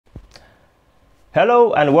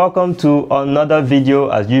Hello and welcome to another video.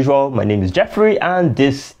 As usual, my name is Jeffrey and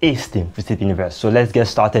this is the Inquisitive Universe. So let's get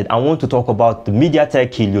started. I want to talk about the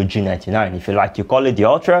MediaTek Helio G99. If you like, you call it the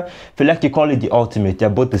Ultra. If you like, you call it the Ultimate. They're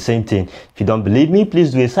both the same thing. If you don't believe me,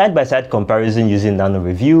 please do a side-by-side comparison using Nano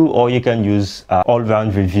Review, or you can use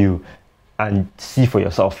all-round review and see for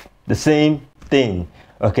yourself. The same thing.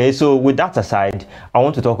 Okay, so with that aside, I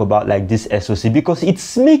want to talk about like this SoC because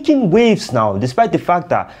it's making waves now, despite the fact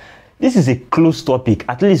that this is a close topic.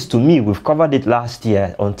 At least to me, we've covered it last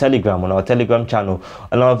year on Telegram, on our Telegram channel,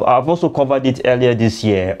 and I've also covered it earlier this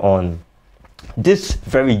year on this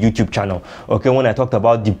very YouTube channel. Okay, when I talked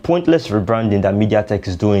about the pointless rebranding that MediaTek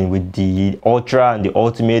is doing with the Ultra and the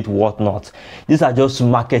Ultimate whatnot. These are just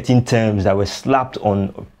marketing terms that were slapped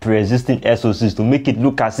on pre-existing SoCs to make it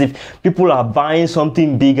look as if people are buying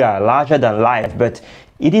something bigger, larger than life. But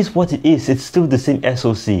it is what it is. It's still the same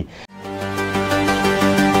SoC.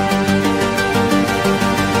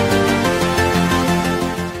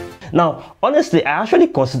 Now, honestly, I actually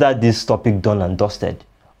considered this topic done and dusted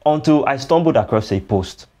until I stumbled across a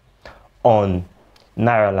post on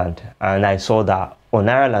Nairaland, and I saw that on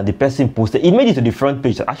Nairaland, the person posted, it made it to the front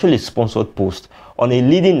page, actually a sponsored post on a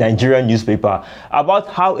leading Nigerian newspaper about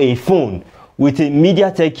how a phone with a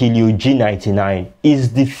MediaTek Helio G99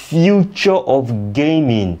 is the future of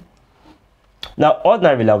gaming. Now,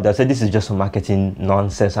 ordinarily, I would have said this is just some marketing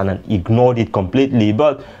nonsense and I ignored it completely,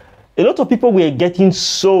 but a lot of people were getting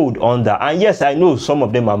sold on that. And yes, I know some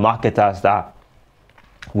of them are marketers that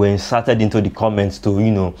were inserted into the comments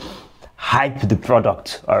to, hype the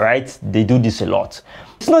product. All right, they do this a lot.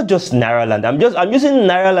 It's not just Nairaland. I'm using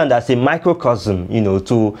Nairaland as a microcosm,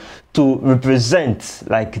 to represent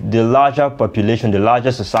like the larger population, the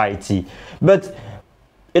larger society. But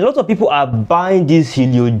a lot of people are buying this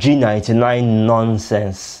Helio G99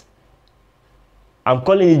 nonsense. I'm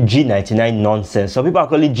calling it G99 nonsense. Some people are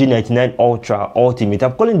calling it G99 Ultra, Ultimate.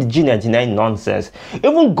 I'm calling it G99 nonsense.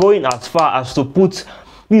 Even going as far as to put,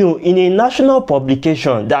 in a national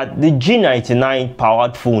publication that the G99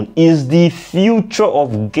 powered phone is the future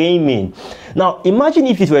of gaming. Now, imagine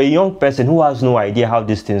if it were a young person who has no idea how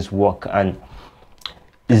these things work and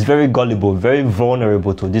is very gullible, very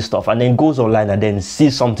vulnerable to this stuff, and then goes online and then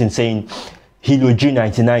sees something saying Helio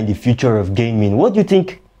G99, the future of gaming. What do you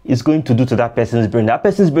think is going to do to that person's brain? That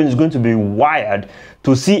person's brain is going to be wired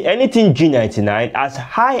to see anything G99 as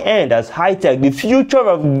high-end, as high-tech, the future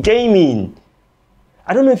of gaming.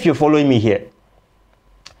 I don't know if you're following me here.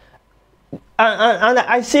 And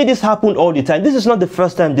I say this happened all the time. This is not the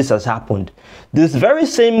first time this has happened. This very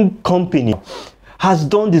same company has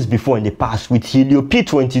done this before in the past with Helio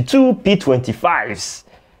P22, P25s.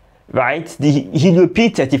 Right, the Helio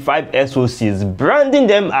P35 SoCs, branding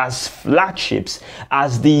them as flagships,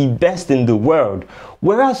 as the best in the world,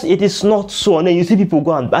 whereas it is not so. And then you see people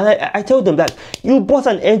go and I tell them that you bought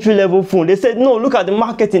an entry-level phone. They said, no, look at the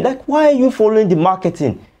marketing. Like, why are you following the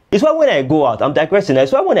marketing? It's why when I go out, I'm digressing.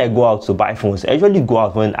 It's why when I go out to buy phones, I usually go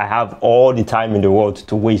out when I have all the time in the world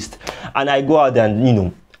to waste, and I go out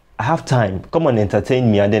and I have time, come and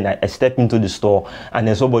entertain me, and then I step into the store and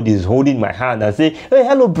then somebody is holding my hand and say, hey,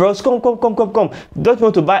 hello bros, come. Don't you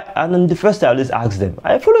want to buy? And then the first time I just ask them,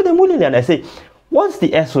 I follow them willingly and I say, what's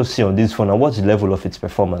the SoC on this phone and what's the level of its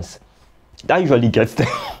performance? That usually gets them.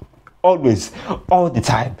 Always, all the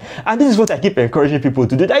time. And this is what I keep encouraging people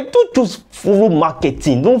to do. Like, don't just follow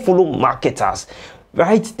marketing, don't follow marketers,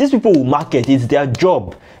 right? These people will market, it's their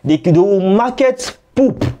job. They will market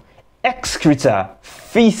poop, excreta,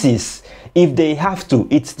 feces if they have to.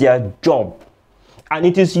 It's their job, and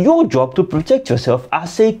it is your job to protect yourself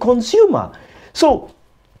as a consumer. So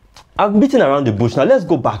I'm beating around the bush now. Let's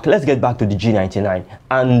get back to the G99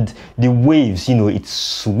 and the waves. It's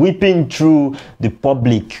sweeping through the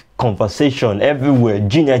public conversation everywhere.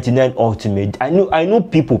 G99 Ultimate. I know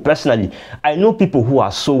people personally. I know people who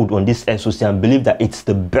are sold on this SoC and believe that it's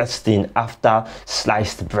the best thing after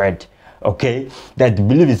sliced bread. Okay, that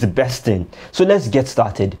believe is the best thing. So let's get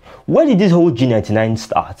started. Where did this whole G99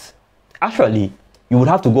 start? Actually, you would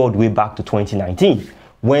have to go all the way back to 2019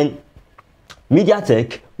 when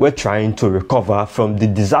MediaTek were trying to recover from the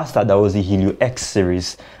disaster that was the Helio X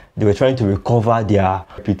series. They were trying to recover their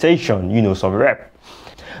reputation, some rep.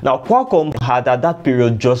 Now, Qualcomm had at that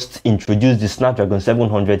period just introduced the Snapdragon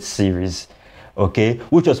 700 series, okay,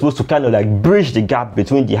 which was supposed to kind of like bridge the gap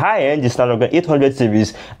between the high-end, the Snapdragon 800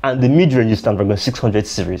 series, and the mid-range, the Snapdragon 600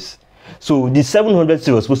 series. So the 700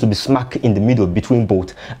 series was supposed to be smack in the middle between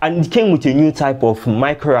both, and it came with a new type of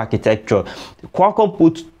microarchitecture. Qualcomm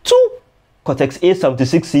put two Cortex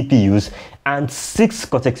A76 CPUs and 6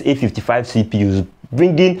 Cortex A55 CPUs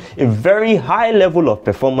bringing a very high level of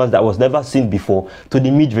performance that was never seen before to the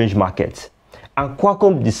mid-range market. And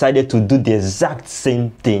Qualcomm decided to do the exact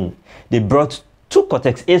same thing. They brought 2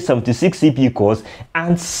 Cortex-A76 CPU cores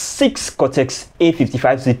and 6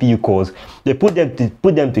 Cortex-A55 CPU cores. They put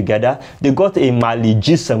them together. They got a Mali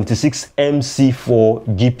G76 MC4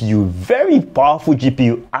 GPU, very powerful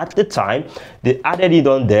GPU at the time. They added it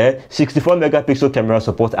on there, 64 megapixel camera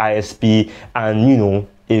support, ISP, and you know,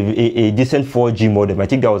 a decent 4G modem. I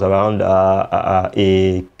think that was around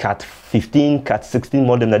a Cat 15, Cat 16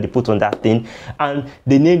 modem that they put on that thing, and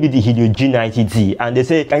they named it the Helio G90T. And they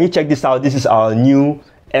say, can you check this out? This is our new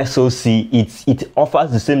SoC. It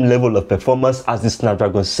offers the same level of performance as the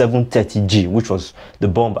Snapdragon 730G, which was the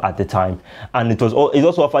bomb at the time, and it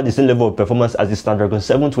also offered the same level of performance as the Snapdragon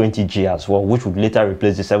 720G as well, which would later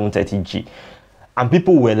replace the 730G. And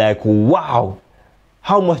people were like, wow,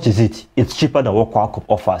 how much is it? It's cheaper than what Qualcomm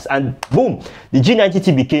offers. And boom, the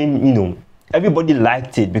G90T became, you know, everybody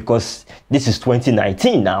liked it because this is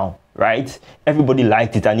 2019 now, right? Everybody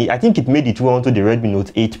liked it, and I think it made its way onto the Redmi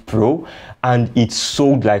Note 8 Pro, and it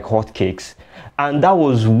sold like hotcakes. And that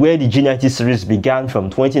was where the G90 series began from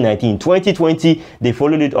 2019. 2020, they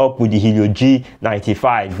followed it up with the Helio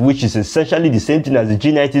G95, which is essentially the same thing as the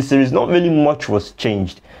G90 series. Not really much was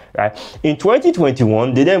changed, right? In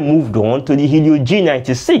 2021, they then moved on to the Helio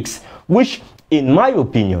G96, which, in my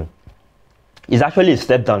opinion, is actually a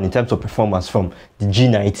step down in terms of performance from the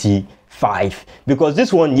G95, because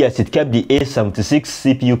this one, yes, it kept the A76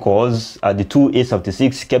 CPU cores, the 2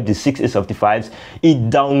 A76, kept the 6 A75s. It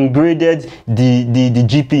downgraded the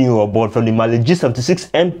GPU on board from the Mali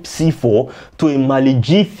G76 MC4 to a Mali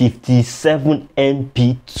G57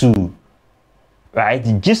 MP2. Right,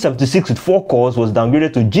 the G76 with 4 cores was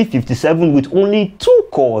downgraded to G57 with only 2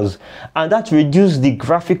 cores, and that reduced the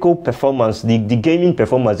graphical performance, the gaming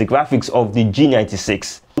performance, the graphics of the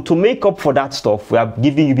G96. To make up for that stuff, we are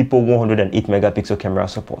giving you people 108 megapixel camera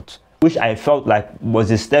support, which I felt like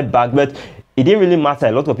was a step back, but it didn't really matter.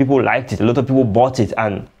 A lot of people liked it, a lot of people bought it,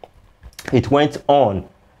 and it went on,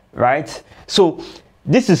 right? So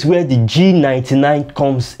this is where the G99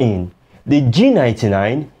 comes in. The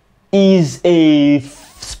G99 is a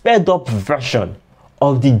sped up version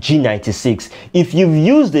of the G96. If you've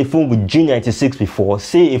used a phone with G96 before,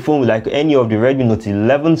 say a phone like any of the Redmi Note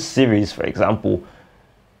 11 series, for example,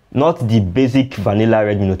 not the basic vanilla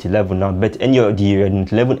Redmi Note 11 now, but any of the Redmi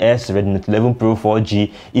Note 11S, Redmi Note 11 Pro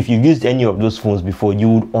 4G, if you've used any of those phones before, you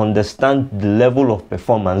would understand the level of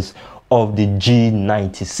performance of the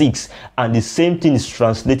G96, and the same thing is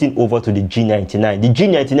translating over to the G99. The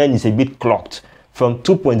G99 is a bit clocked from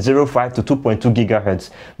 2.05 to 2.2 gigahertz,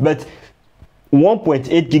 but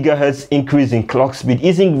 1.8 gigahertz increase in clock speed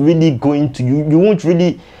isn't really going to, you won't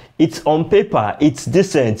really, it's on paper, it's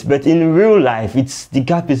decent, but in real life, the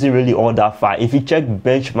gap isn't really all that far. If you check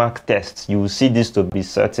benchmark tests, you will see this to be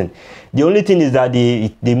certain. The only thing is that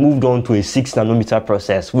they moved on to a 6 nanometer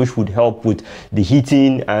process, which would help with the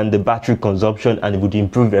heating and the battery consumption, and it would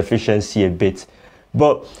improve efficiency a bit.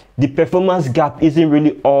 But the performance gap isn't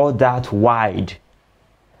really all that wide.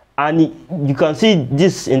 And you can see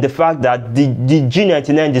this in the fact that the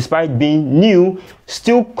G99, despite being new,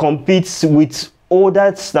 still competes with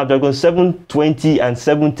older Snapdragon 720 and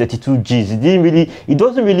 732Gs. It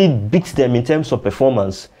doesn't really beat them in terms of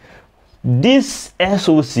performance. This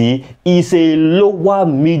SoC is a lower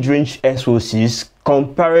mid-range SoC,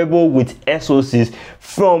 comparable with SoCs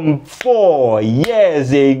from 4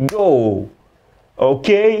 years ago.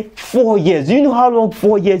 Okay, 4 years. Do you know how long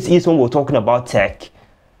 4 years is when we're talking about tech?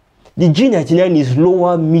 The G99 is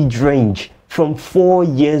lower mid-range from 4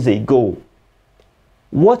 years ago.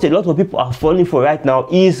 What a lot of people are falling for right now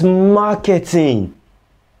is marketing.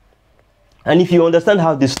 And if you understand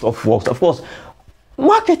how this stuff works, of course,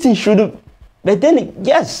 marketing should have, but then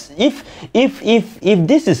yes, if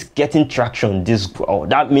this is getting traction this well,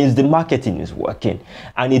 that means the marketing is working,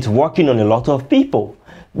 and it's working on a lot of people,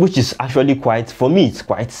 which is actually quite, for me, it's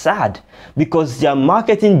quite sad, because they are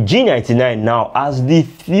marketing G99 now as the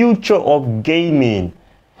future of gaming.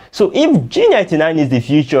 So if G99 is the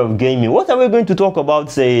future of gaming, what are we going to talk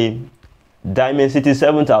about, say, Dimensity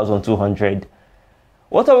 7200?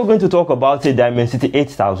 What are we going to talk about, say, Dimensity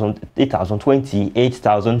 8000, 8020,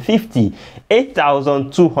 8050,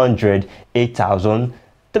 8200,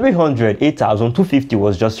 8300, 8250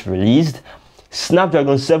 was just released.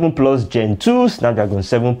 Snapdragon 7 Plus Gen 2, Snapdragon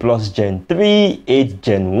 7 Plus Gen 3, 8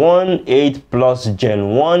 Gen 1, 8 Plus Gen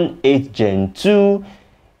 1, 8 Gen 2,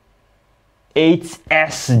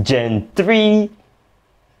 8S Gen 3.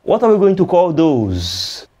 What are we going to call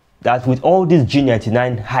those? That with all this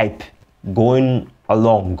G99 hype going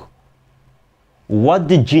along, What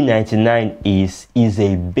the G99 is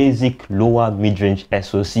a basic lower mid-range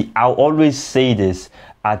SoC. I'll always say this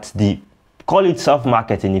at the, call it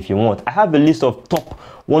self-marketing if you want. I have a list of top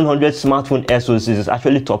 100 smartphone SoCs. It's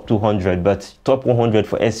actually top 200, but top 100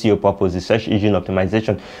 for SEO purposes, search engine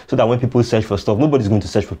optimization, so that when people search for stuff, nobody's going to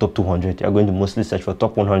search for top 200. They're going to mostly search for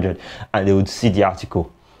top 100, and they would see the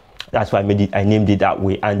article. That's why I named it that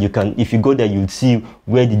way. And you can, if you go there, you'd see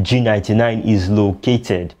where the G99 is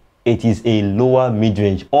located. It is a lower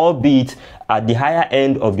mid-range, albeit at the higher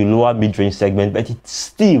end of the lower mid-range segment, but it's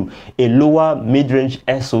still a lower mid-range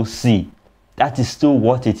SoC. That is still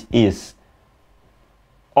what it is.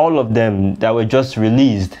 All of them that were just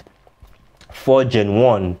released, 4 Gen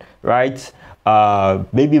 1, right?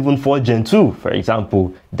 Maybe even 4 Gen 2, for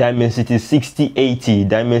example, Dimensity 6080,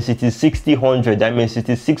 Dimensity 6000,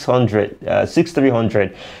 Dimensity 600,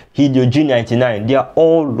 6300, Helio G99, they are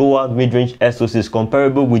all lower mid-range SoCs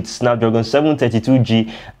comparable with Snapdragon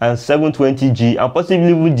 732G and 720G and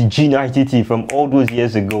possibly with the G90T from all those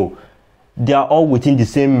years ago. They are all within the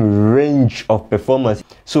same range of performance.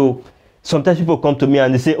 So sometimes people come to me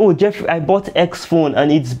and they say, oh Jeffrey, I bought X phone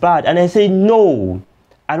and it's bad. And I say, no,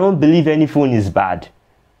 I don't believe any phone is bad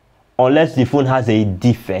unless the phone has a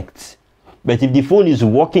defect. But if the phone is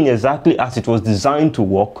working exactly as it was designed to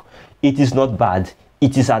work, it is not bad.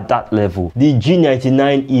 It is at that level. The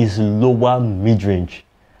G99 is lower mid-range,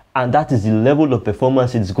 and that is the level of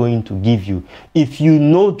performance it's going to give you. If you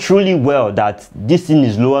know truly well that this thing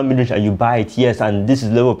is lower mid-range and you buy it, yes, and this is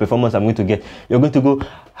the level of performance I'm going to get, you're going to go,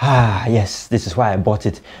 ah, yes, this is why I bought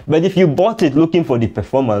it. But if you bought it looking for the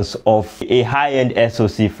performance of a high-end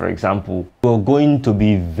SoC, for example, you're going to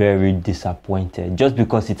be very disappointed. Just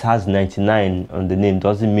because it has 99 on the name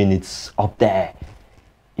doesn't mean it's up there.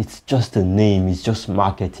 It's just a name, it's just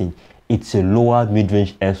marketing. It's a lower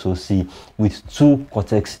mid-range SoC with 2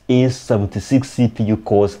 Cortex-A76 CPU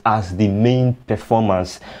cores as the main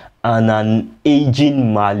performance and an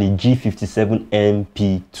aging Mali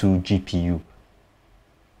G57MP2 GPU.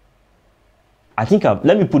 I think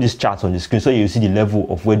let me put this chart on the screen so you see the level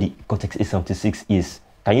of where the Cortex-A76 is.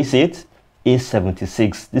 Can you see it?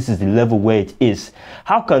 A76. This is the level where it is.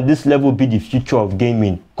 How can this level be the future of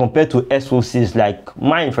gaming compared to SoCs like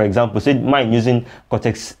mine, for example? Say mine using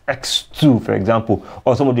Cortex-X2, for example,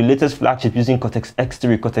 or some of the latest flagships using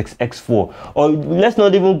Cortex-X3, Cortex-X4. Or let's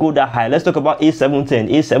not even go that high. Let's talk about A710,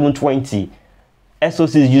 A720.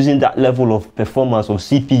 SoCs using that level of performance of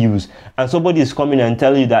CPUs, and somebody is coming and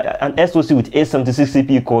telling you that an SoC with A76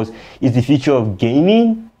 CPU cores is the future of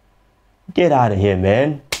gaming? Get out of here,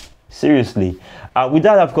 man. Seriously. With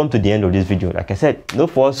that, I've come to the end of this video. Like I said, no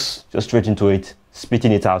fuss, just straight into it,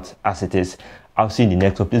 spitting it out as it is. I'll see you in the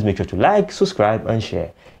next one. Please make sure to like, subscribe, and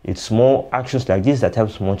share. It's small actions like this that help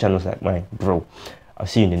small channels like mine grow. I'll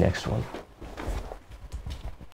see you in the next one.